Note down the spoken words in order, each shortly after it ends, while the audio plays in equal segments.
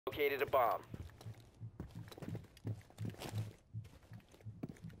located a bomb.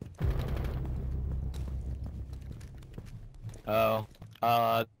 Oh.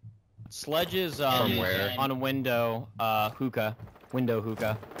 Sledge is From where? on a window, hookah. Window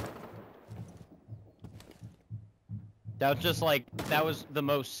hookah. That was just like, that was the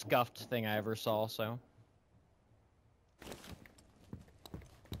most scuffed thing I ever saw, so.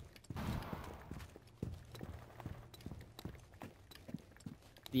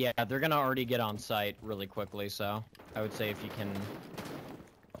 Yeah, they're gonna already get on site really quickly, so I would say if you can.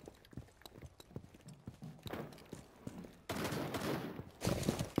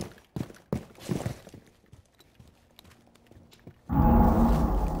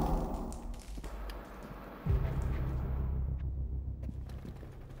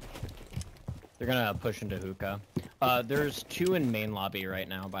 They're gonna push into hookah. There's 2 in main lobby right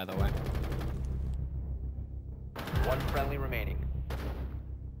now, by the way. One friendly remaining.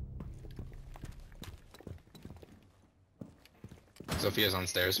 Sophia's on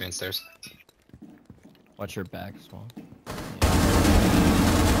stairs, main stairs. Watch your back as well.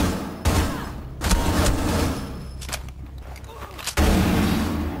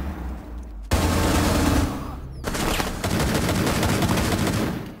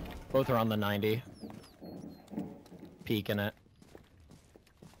 Both are on the 90. Peeking it.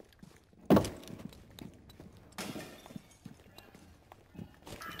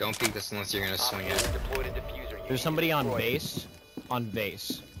 Don't peek this unless you're gonna swing it. Deployed a diffuser. There's somebody on base. On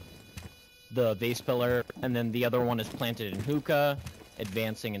vase. The vase pillar, and then the other one is planted in hookah,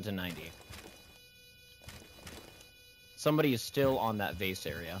 advancing into 90. Somebody is still on that vase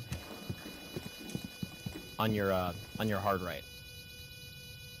area. On your hard right.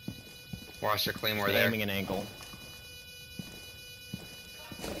 Watch the claymore there. Aiming an angle.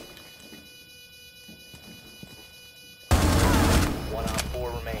 One on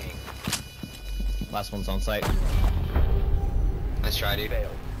 4 remaining. Last one's on site. Nice try, dude.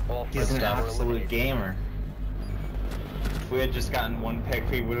 Failed. All He's an friendly were absolute eliminated. gamer. If we had just gotten one pick,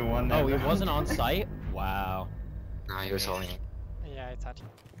 we would have won that. Oh, he round. wasn't on site? Wow. Nah, he was holding it. Yeah, it's touching.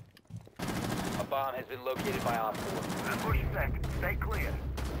 A bomb has been located by Op 4. Push back. Stay clear.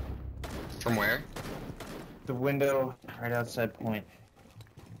 From where? The window right outside point.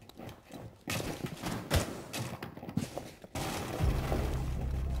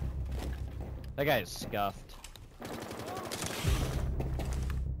 That guy is scuffed.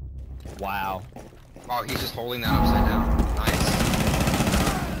 Wow. Oh, he's just holding that upside down. Nice.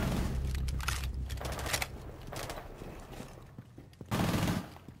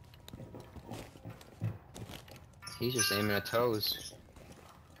 He's just aiming at toes.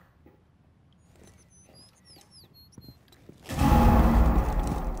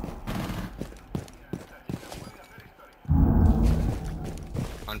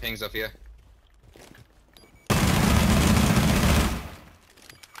 On ping, Sophia.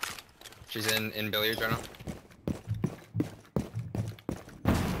 She's in billiards right now.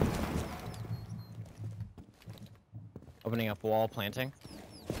 Opening up wall, planting.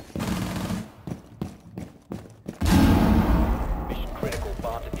 Mission critical.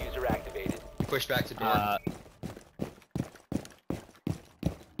 Bomb diffuser activated. Push back to door.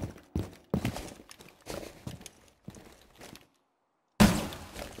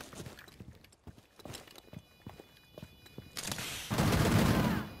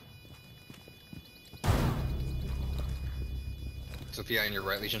 Sophia in your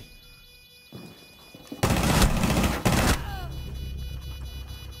right, Legion.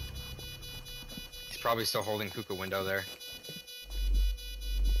 He's probably still holding hookah window there.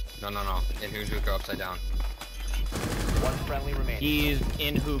 No. In hookah upside down. One friendly remaining. He's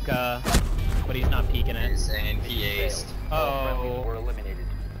in hookah, but he's not peeking it. He's in PAs. All friendlies Oh. were eliminated.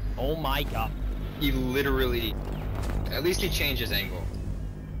 Oh my god. He literally... At least he changed his angle.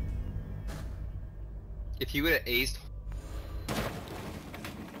 If he would have aced...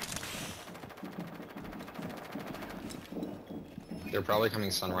 They're probably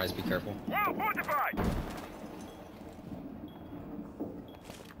coming sunrise, be careful. Wall fortified.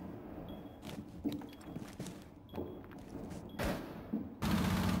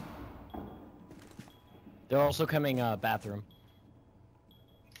 They're also coming bathroom.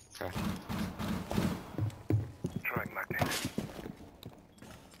 Okay. Throwing magnet.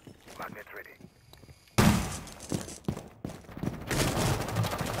 Magnet ready.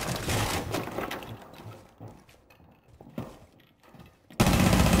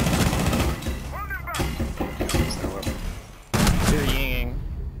 Hold them back. They're yinging.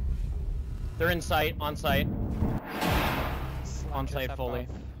 They're in sight, on site. On site fully.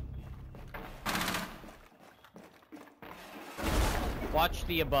 Watch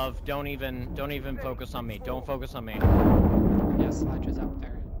the above. Don't even focus on me. Don't focus on me. Yeah, Sledge is up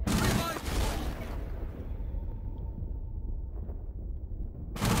there.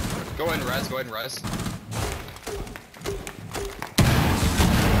 Go ahead and res, go ahead and res.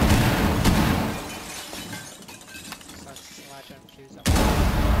 So Sledge and Fuse up.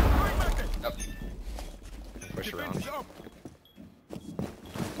 Yep. Push around.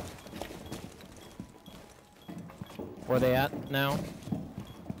 Where they at now?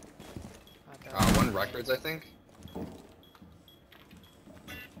 One records, I think.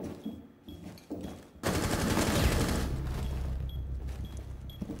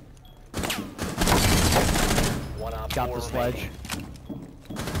 One op Got 4 the sledge. remaining.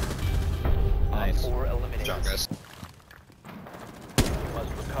 Nice. Op 4 Good eliminated. job, guys. You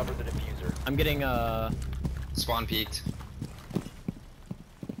must recover the diffuser. I'm getting Spawn peaked.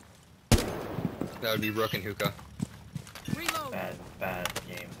 That would be Rook and Hookah. Bad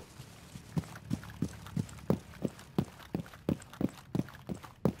game.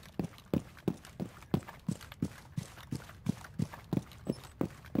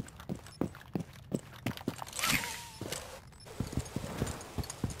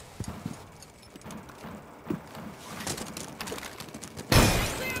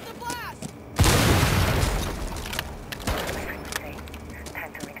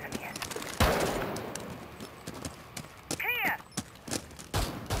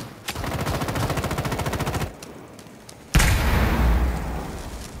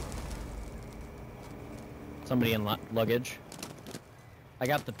 somebody in luggage. I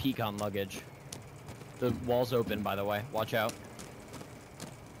got the peek on luggage. The wall's open, by the way. Watch out.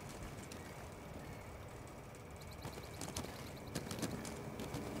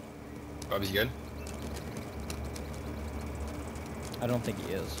 Bubby's good. I don't think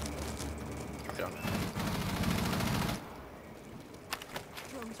he is. I don't know.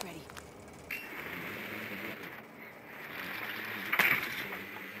 Drone's ready.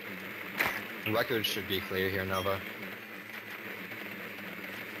 Records should be clear here, Nova.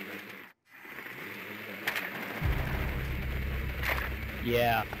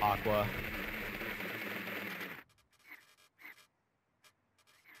 Yeah, Aqua.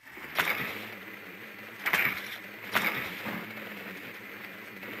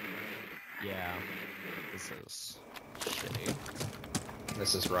 Yeah, this is shitty.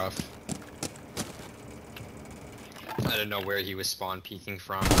 This is rough. I didn't know where he was spawn peeking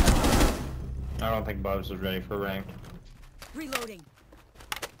from. I don't think Bubs was ready for ranked. Reloading.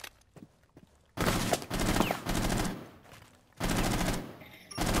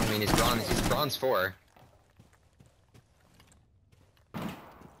 I mean, he's bronze 4.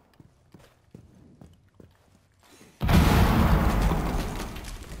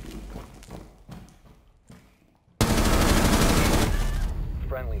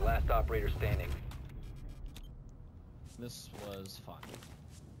 Friendly, last operator standing. This was fun.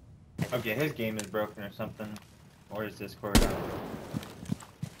 Okay, his game is broken or something. Or is Discord out?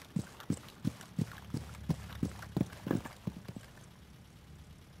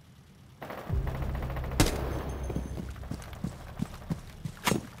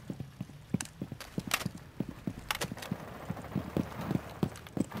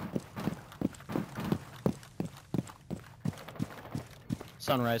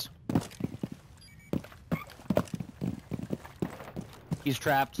 Sunrise. He's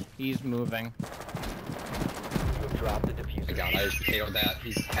trapped. He's moving. You have dropped the Oh diffuser. my god, I just KO'd that.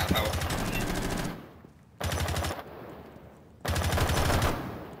 He's half out.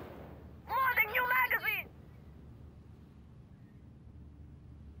 Loading new magazine!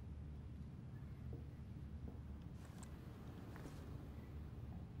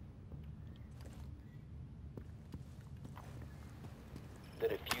 The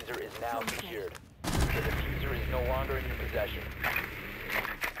diffuser is now secured. The diffuser is no longer in your possession.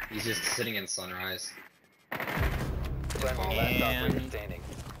 He's just sitting in Sunrise. Friendly, last operator standing.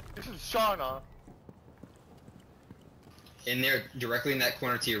 This is Shauna. In there, directly in that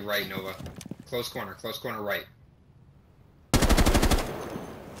corner to your right, Nova. Close corner right.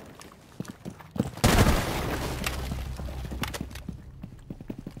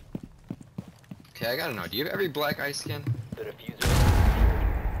 Okay, I gotta know, do you have every black ice skin? The diffuser is secured.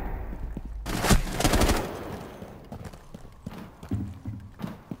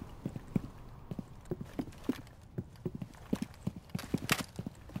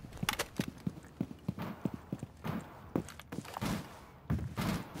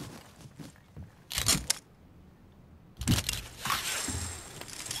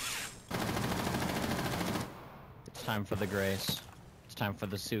 It's time for the grace. It's time for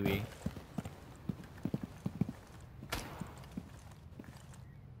the Sui.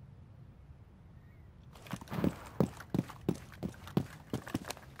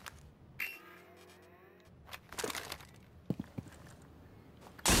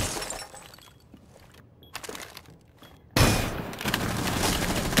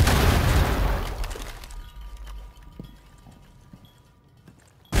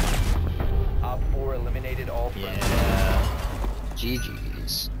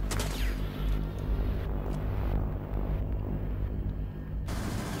 GG's.